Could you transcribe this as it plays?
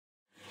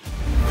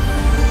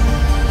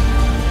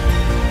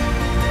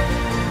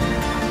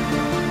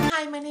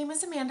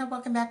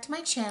welcome back to my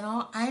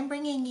channel. I'm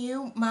bringing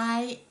you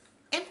my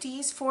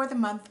empties for the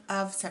month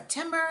of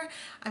September.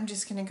 I'm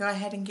just going to go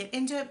ahead and get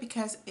into it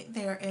because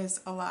there is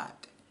a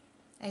lot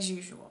as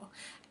usual.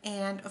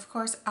 And of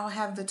course I'll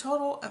have the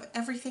total of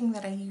everything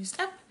that I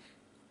used up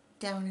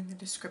down in the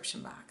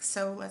description box.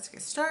 So let's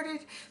get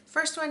started.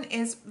 First one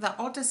is the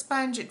Ulta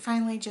sponge. It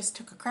finally just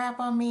took a crap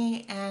on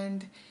me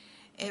and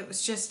it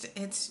was just,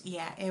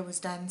 it was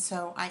done.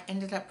 So I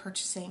ended up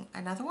purchasing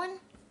another one.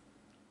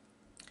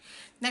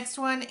 Next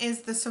one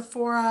is the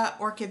Sephora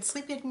Orchid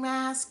Sleeping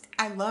Mask.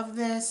 I love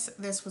this.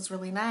 This was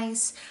really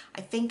nice.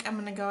 I think I'm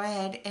going to go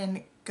ahead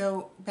and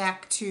go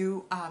back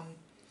to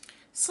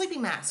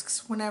sleeping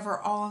masks whenever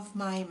all of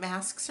my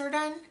masks are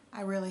done. I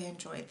really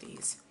enjoyed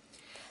these.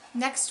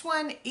 Next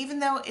one,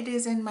 even though it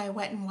is in my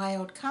Wet n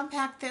Wild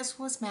compact, this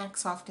was MAC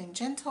Soft and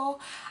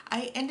Gentle.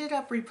 I ended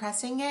up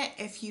repressing it.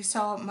 If you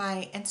saw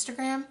my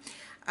Instagram,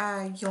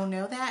 you'll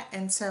know that.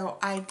 And so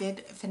I did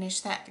finish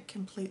that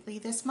completely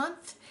this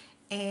month.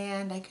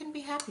 And I couldn't be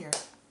happier.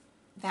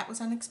 That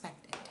was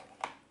unexpected.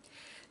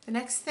 The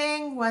next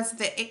thing was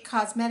the IT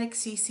Cosmetics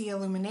CC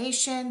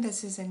Illumination.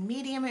 This is in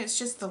medium. It's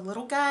just the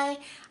little guy.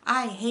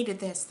 I hated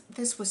this.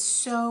 This was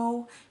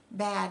so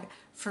bad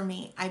for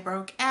me. I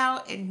broke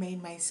out. It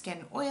made my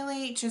skin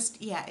oily. It just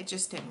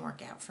didn't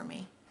work out for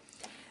me.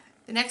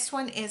 The next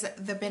one is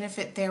the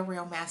Benefit They're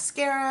Real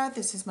Mascara.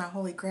 This is my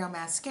Holy Grail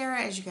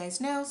mascara, as you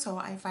guys know, so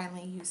I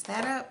finally used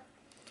that up.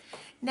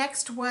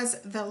 Next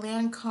was the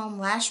Lancome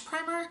Lash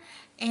Primer,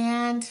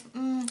 and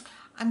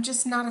I'm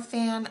just not a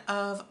fan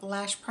of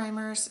lash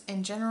primers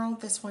in general.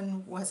 This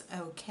one was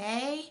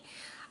okay.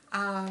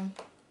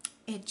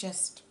 It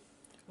just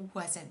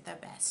wasn't the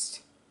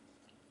best.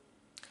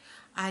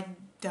 I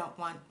don't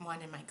want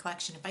one in my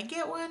collection. If I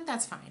get one,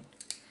 that's fine.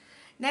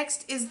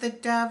 Next is the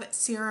Dove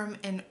Serum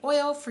and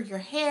Oil for your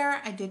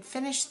hair. I did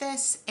finish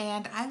this,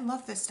 and I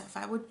love this stuff.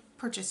 I would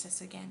purchase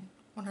this again,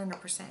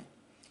 100%.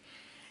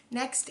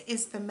 Next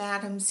is the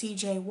Madam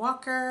C.J.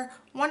 Walker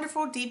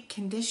Wonderful Deep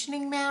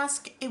Conditioning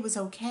Mask. It was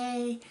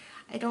okay.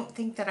 I don't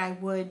think that I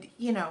would,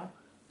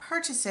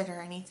 purchase it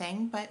or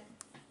anything, but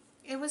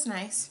it was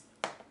nice.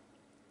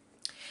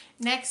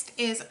 Next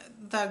is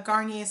the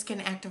Garnier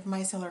Skin Active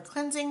Micellar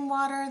Cleansing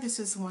Water. This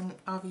is one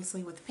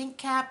obviously with pink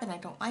cap and I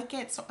don't like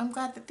it, so I'm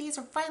glad that these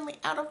are finally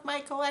out of my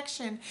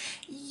collection.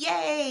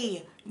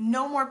 Yay!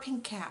 No more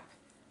pink cap,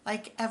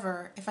 like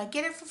ever. If I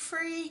get it for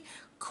free,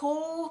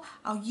 cool,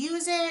 I'll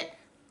use it.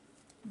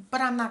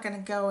 But I'm not going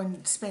to go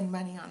and spend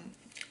money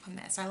on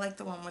this. I like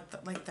the one with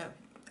the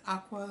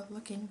aqua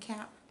looking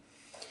cap.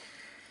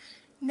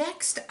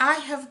 Next, I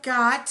have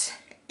got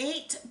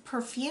 8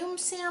 perfume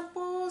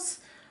samples.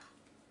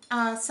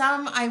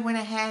 Some I went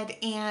ahead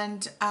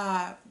and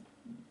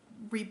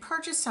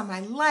repurchased. Some I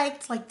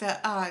liked, like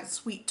the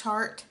Sweet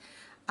Tart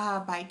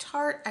by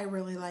Tarte. I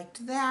really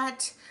liked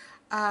that.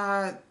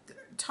 The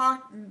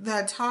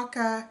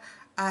Taka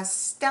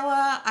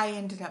Stella, I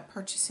ended up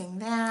purchasing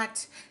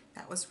that.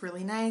 That was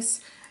really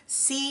nice.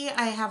 C,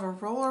 I have a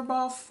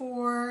rollerball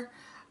for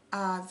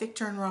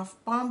Victor and Rolf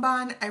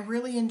Bonbon. I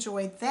really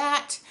enjoyed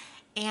that,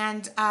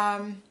 and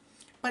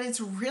but it's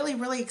really,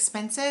 really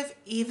expensive.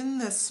 Even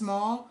the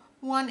small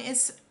one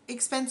is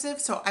expensive,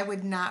 so I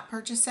would not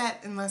purchase that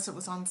unless it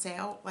was on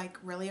sale, like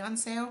really on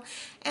sale.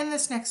 And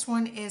this next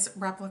one is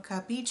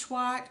Replica Beach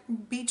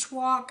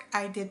Walk.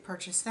 I did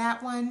purchase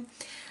that one.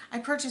 I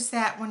purchased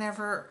that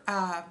whenever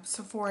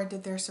Sephora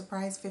did their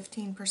surprise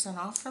 15%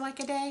 off for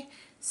like a day.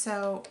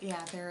 So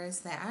yeah, there is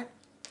that.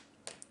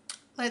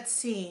 Let's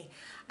see.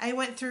 I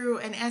went through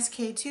an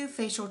SK2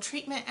 facial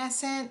treatment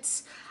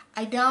essence.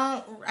 I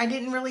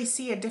didn't really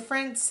see a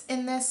difference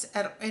in this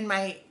in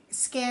my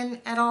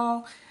skin at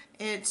all.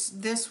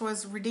 This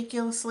was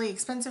ridiculously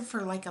expensive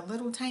for like a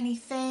little tiny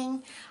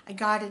thing. I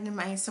got it in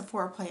my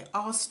Sephora Play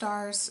All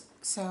Stars,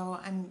 so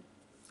I'm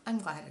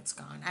glad it's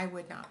gone. I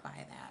would not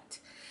buy that.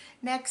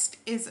 Next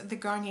is the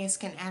Garnier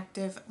Skin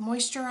Active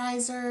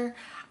Moisturizer.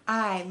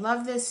 I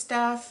love this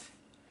stuff.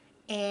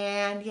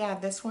 And yeah,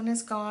 this one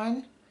is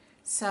gone.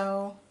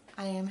 So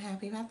I am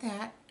happy about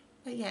that.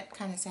 But yet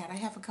kind of sad. I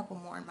have a couple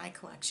more in my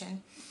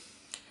collection.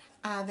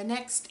 The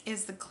next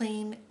is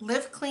the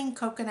Live Clean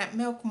Coconut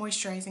Milk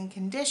Moisturizing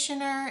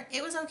Conditioner.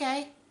 It was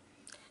okay.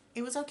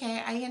 It was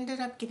okay. I ended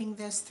up getting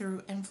this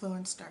through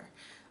Influencer.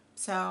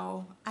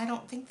 So I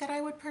don't think that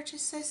I would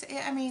purchase this.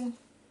 I mean,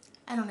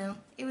 I don't know.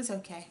 It was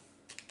okay.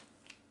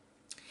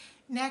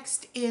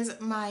 Next is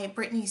my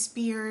Britney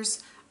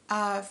Spears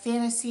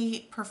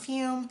Fantasy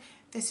Perfume.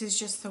 This is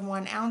just the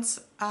 1 ounce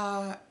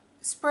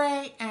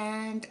spray,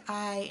 and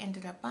I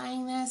ended up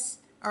buying this,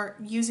 or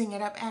using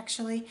it up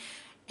actually,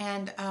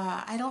 and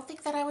I don't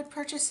think that I would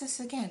purchase this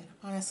again,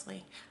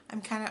 honestly.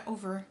 I'm kind of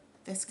over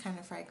this kind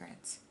of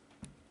fragrance.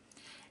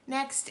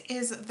 Next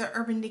is the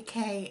Urban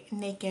Decay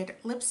Naked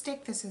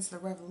Lipstick. This is the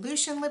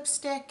Revolution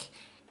lipstick,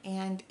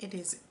 and it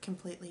is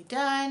completely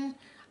done.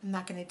 I'm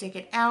not going to dig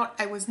it out.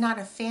 I was not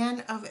a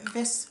fan of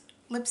this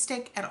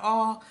lipstick at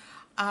all.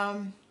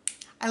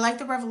 I like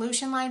the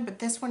Revolution line, but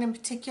this one in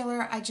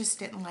particular, I just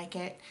didn't like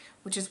it,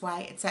 which is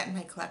why it sat in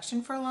my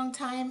collection for a long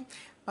time.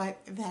 but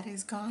that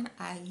is gone.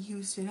 I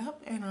used it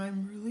up and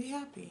I'm really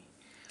happy.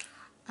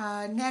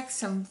 Next,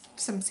 some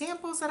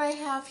samples that I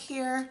have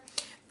here.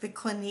 The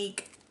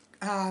Clinique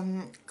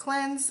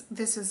Cleanse.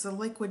 This is a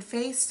liquid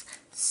face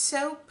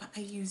soap. I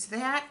use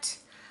that.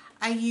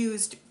 I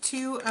used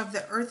 2 of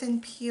the Earth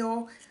and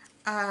Peel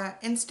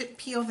Instant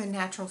Peel, the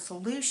Natural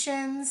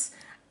Solutions.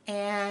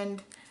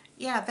 And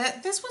yeah,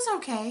 this was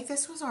okay.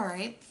 This was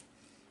alright.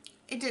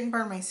 It didn't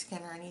burn my skin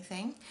or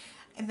anything.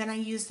 And then I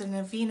used the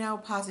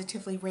Navino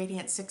Positively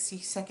Radiant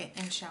 60-second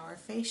in-shower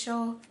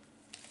facial.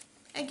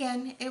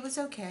 Again, it was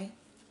okay.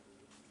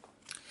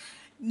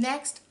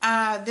 Next,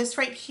 this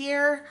right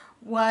here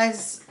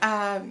was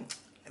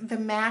the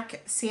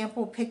MAC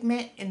Sample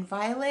Pigment in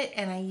Violet,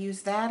 and I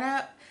used that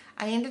up.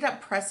 I ended up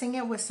pressing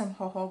it with some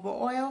jojoba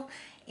oil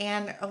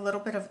and a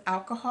little bit of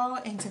alcohol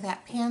into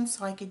that pan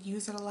so I could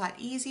use it a lot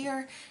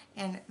easier,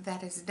 and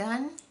that is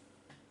done.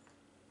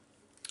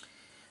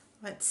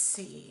 Let's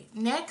see.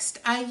 Next,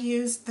 I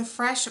used the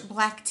Fresh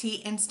Black Tea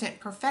Instant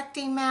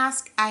Perfecting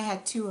Mask. I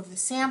had 2 of the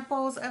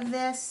samples of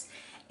this,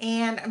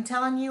 and I'm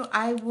telling you,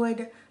 I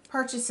would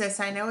purchase this.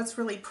 I know it's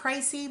really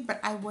pricey, but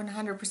I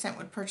 100%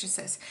 would purchase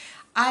this.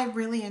 I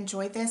really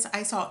enjoyed this.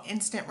 I saw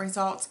instant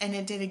results, and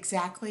it did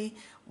exactly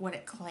what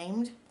it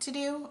claimed to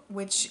do,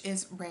 which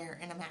is rare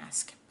in a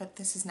mask. But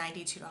this is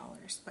 $92,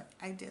 but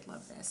I did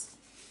love this.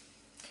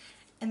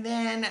 And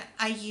then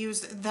I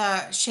used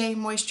the Shea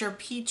Moisture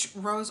Peach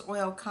Rose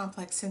Oil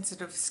Complex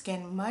Sensitive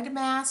Skin Mud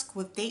Mask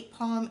with date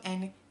palm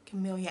and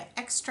camellia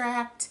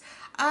extract.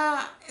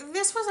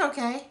 This was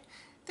okay.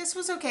 This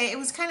was okay. It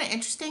was kind of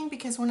interesting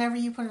because whenever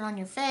you put it on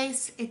your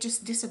face, it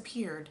just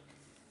disappeared.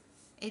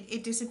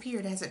 It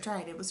disappeared as it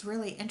dried. It was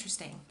really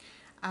interesting.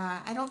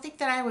 I don't think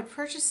that I would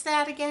purchase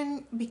that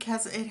again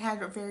because it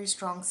had a very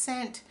strong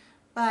scent,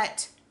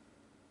 but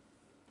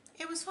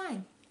it was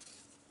fine.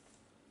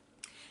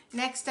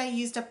 Next, I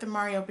used up the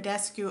Mario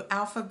Badescu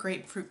Alpha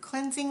Grapefruit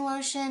Cleansing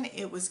Lotion.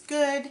 It was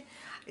good.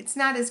 It's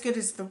not as good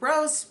as the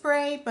rose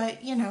spray,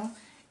 but you know,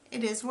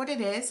 it is what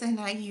it is, and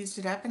I used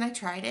it up and I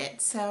tried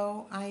it,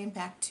 so I am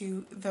back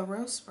to the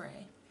rose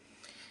spray.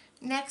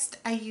 Next,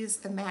 I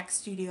used the MAC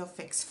Studio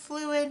Fix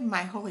Fluid,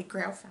 my Holy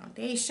Grail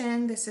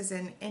foundation. This is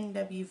an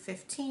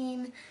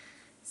NW15,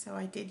 so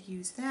I did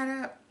use that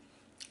up.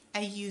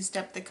 I used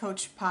up the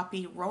Coach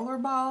Poppy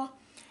Rollerball,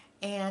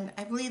 and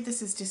I believe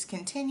this is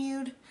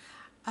discontinued.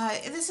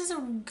 This is a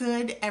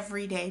good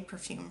everyday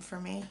perfume for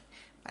me,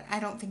 but I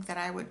don't think that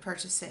I would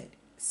purchase it.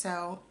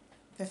 So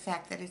the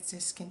fact that it's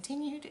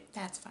discontinued,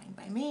 that's fine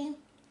by me.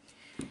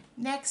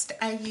 Next,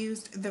 I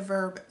used the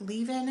Verb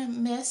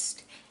Leave-In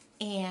Mist,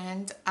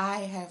 and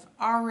I have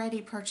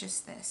already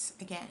purchased this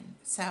again.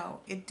 So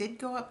it did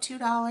go up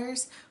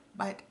 $2,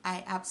 but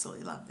I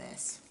absolutely love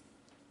this.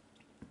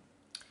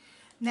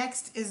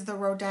 Next is the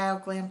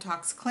Rodeo Glam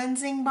Tox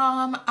Cleansing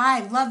Balm.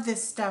 I love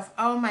this stuff.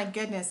 Oh my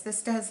goodness,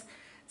 this does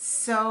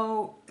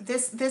so,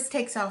 this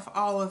takes off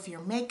all of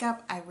your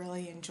makeup. I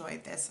really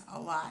enjoyed this a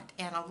lot,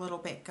 and a little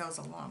bit goes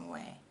a long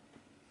way.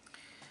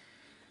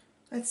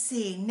 Let's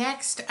see,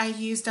 next I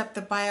used up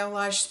the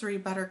Biolage 3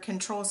 Butter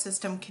Control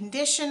System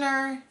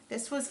Conditioner.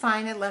 This was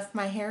fine. It left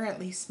my hair at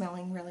least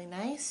smelling really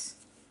nice.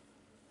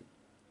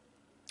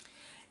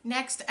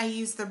 Next, I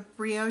used the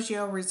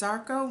Briogeo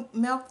Rosarco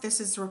Milk.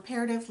 This is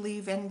Reparative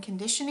Leave-In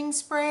Conditioning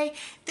Spray.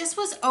 This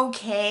was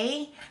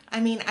okay. I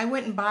mean, I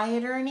wouldn't buy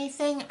it or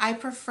anything. I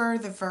prefer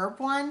the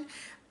Verb one,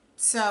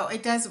 so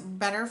it does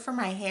better for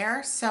my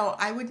hair. So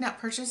I would not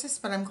purchase this,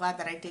 but I'm glad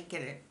that I did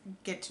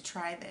get to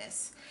try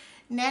this.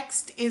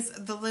 Next is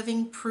the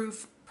Living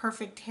Proof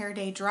Perfect Hair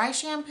Day Dry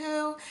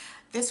Shampoo.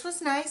 This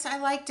was nice. I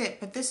liked it,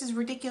 but this is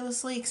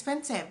ridiculously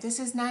expensive. This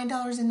is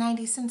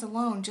 $9.90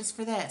 alone just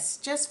for this.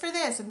 Just for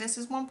this, and this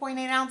is 1.8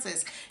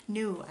 ounces.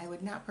 No, I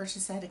would not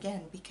purchase that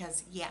again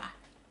because, yeah,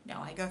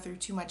 no, I go through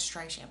too much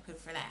dry shampoo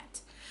for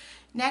that.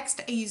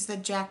 Next, I use the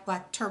Jack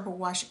Black Turbo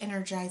Wash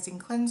Energizing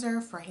Cleanser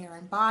for hair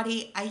and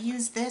body. I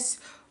use this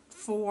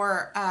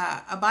for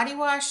a body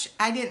wash.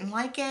 I didn't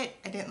like it.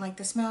 I didn't like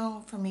the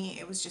smell. For me,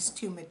 it was just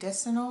too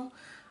medicinal.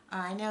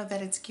 I know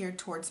that it's geared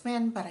towards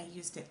men, but I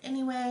used it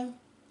anyway.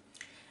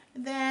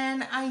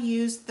 Then I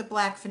used the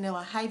Black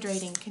Vanilla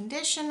Hydrating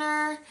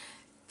Conditioner,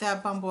 the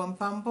Bumble and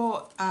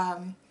Bumble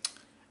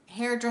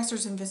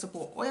Hairdresser's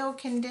Invisible Oil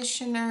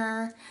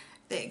Conditioner,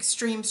 the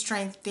Extreme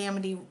Strength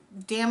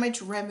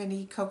Damage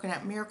Remedy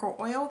Coconut Miracle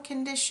Oil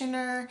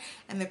Conditioner,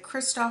 and the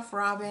Christoph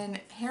Robin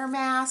Hair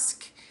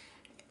Mask.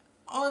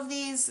 All of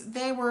these,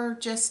 they were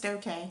just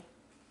okay.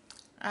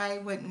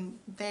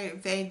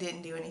 They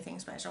didn't do anything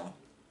special.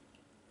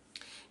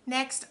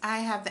 Next, I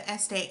have the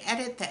Estee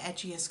Edit, the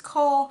Edgiest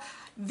Kohl.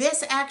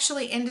 This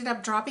actually ended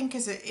up dropping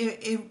because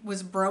it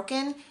was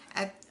broken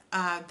at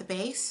the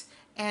base.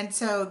 And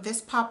so this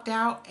popped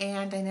out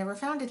and I never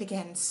found it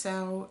again.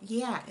 So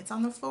yeah, it's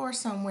on the floor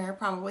somewhere,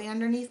 probably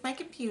underneath my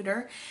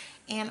computer.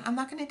 And I'm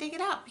not going to dig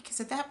it out because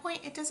at that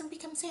point it doesn't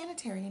become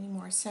sanitary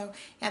anymore. So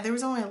yeah, there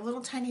was only a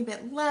little tiny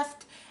bit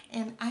left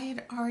and I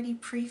had already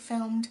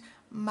pre-filmed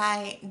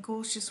my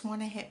ghouls just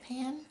want to hit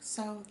pan.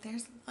 So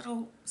there's a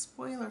little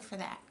spoiler for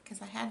that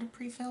because I had to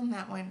pre-film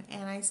that one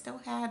and I still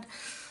had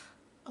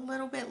a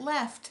little bit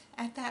left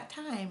at that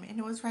time, and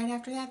it was right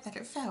after that that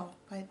it fell.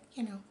 But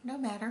you know, no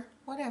matter,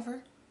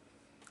 whatever.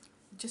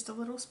 Just a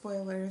little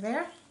spoiler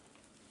there.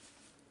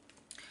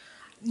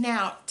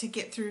 Now, to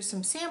get through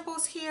some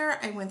samples here,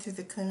 I went through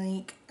the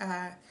Clinique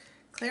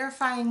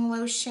clarifying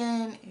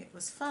lotion. It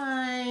was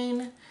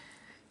fine.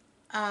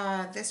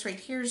 This right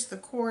here is the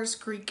Coors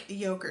Greek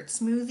Yogurt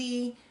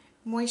Smoothie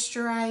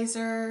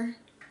Moisturizer.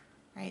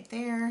 Right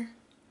there.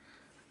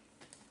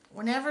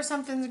 Whenever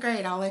something's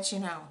great, I'll let you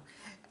know.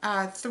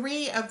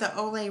 3 of the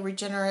Olay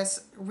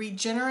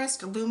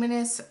Regenerist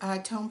Luminous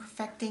Tone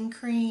Perfecting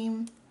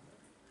Cream.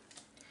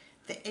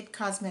 The It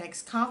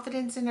Cosmetics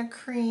Confidence in a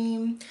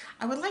Cream.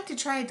 I would like to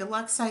try a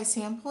deluxe size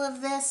sample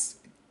of this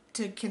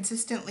to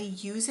consistently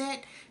use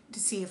it to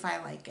see if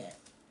I like it.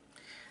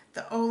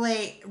 The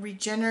Olay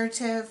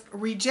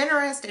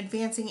Regenerist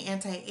Advancing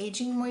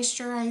Anti-Aging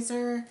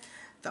Moisturizer.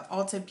 The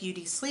Ulta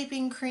Beauty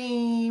Sleeping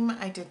Cream.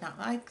 I did not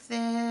like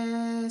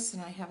this,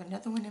 and I have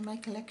another one in my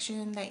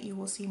collection that you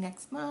will see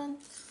next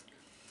month.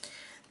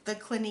 The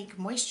Clinique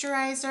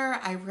Moisturizer.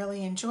 I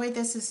really enjoyed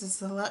this. This is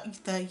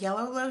the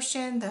yellow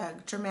lotion, the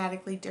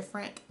dramatically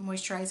different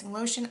moisturizing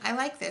lotion. I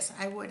like this.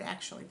 I would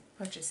actually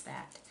purchase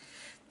that.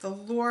 The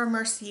Laura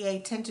Mercier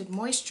Tinted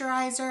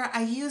Moisturizer.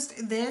 I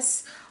used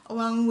this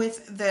along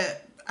with the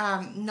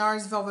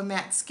NARS Velvet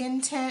Matte Skin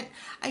Tint.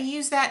 I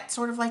use that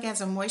sort of like as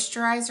a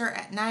moisturizer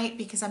at night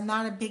because I'm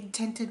not a big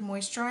tinted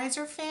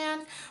moisturizer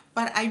fan,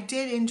 but I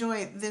did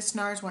enjoy this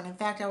NARS one. In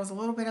fact, I was a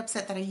little bit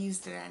upset that I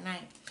used it at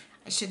night.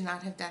 I should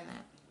not have done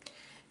that.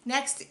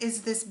 Next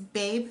is this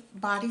Babe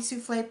Body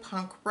Souffle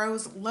Punk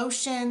Rose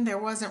Lotion. There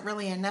wasn't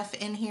really enough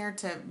in here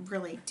to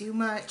really do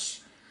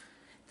much.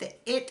 The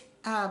It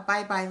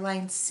Bye Bye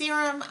Line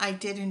Serum. I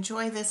did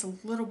enjoy this. A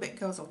little bit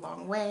goes a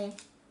long way.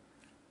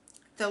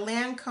 The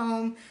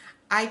Lancome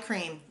Eye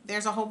Cream.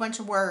 There's a whole bunch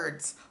of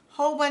words.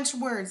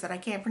 That I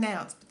can't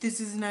pronounce. But this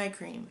is an eye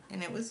cream.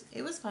 And it was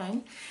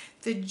fine.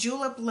 The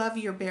Julep Love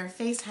Your Bare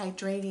Face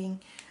Hydrating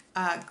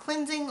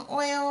Cleansing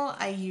Oil.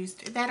 I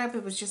used that up.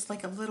 It was just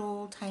like a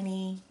little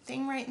tiny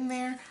thing right in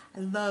there. I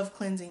love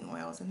cleansing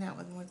oils, and that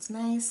one was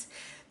nice.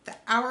 The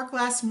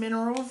Hourglass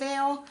Mineral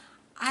Veil.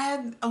 I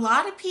had a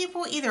lot of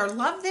people either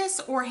love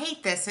this or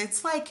hate this.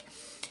 It's like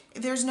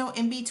there's no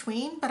in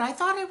between, but I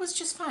thought it was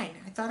just fine.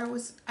 I thought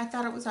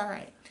it was all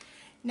right.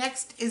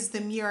 Next is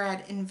the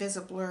Murad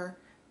Invisibler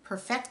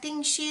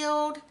Perfecting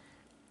Shield.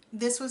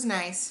 This was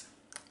nice.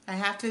 I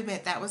have to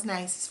admit that was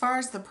nice. As far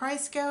as the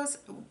price goes,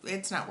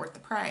 it's not worth the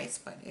price,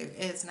 but it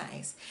is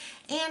nice.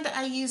 And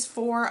I used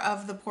 4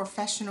 of the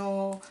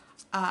professional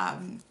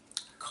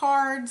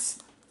cards.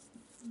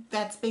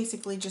 That's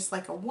basically just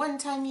like a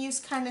one-time use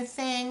kind of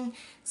thing.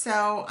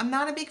 So I'm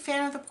not a big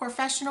fan of the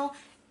professional,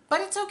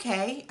 but it's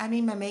okay. I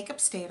mean, my makeup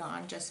stayed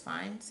on just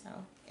fine, so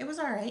it was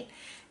all right.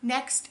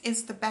 Next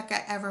is the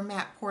Becca Ever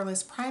Matte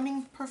Poreless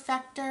Priming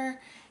Perfector.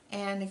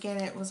 And again,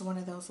 it was one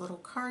of those little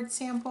card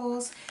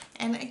samples.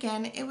 And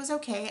again, it was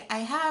okay. I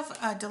have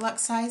a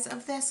deluxe size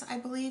of this, I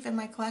believe, in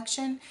my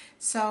collection.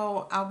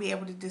 So I'll be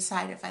able to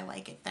decide if I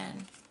like it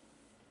then.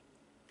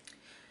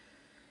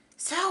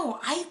 So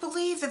I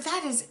believe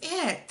that is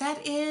it.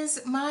 That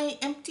is my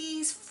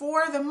empties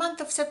for the month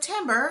of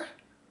September.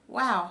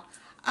 Wow.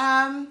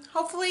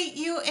 Hopefully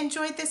you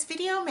enjoyed this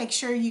video. Make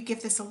sure you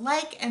give this a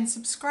like and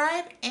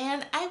subscribe,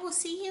 and I will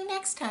see you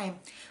next time.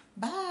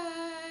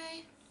 Bye.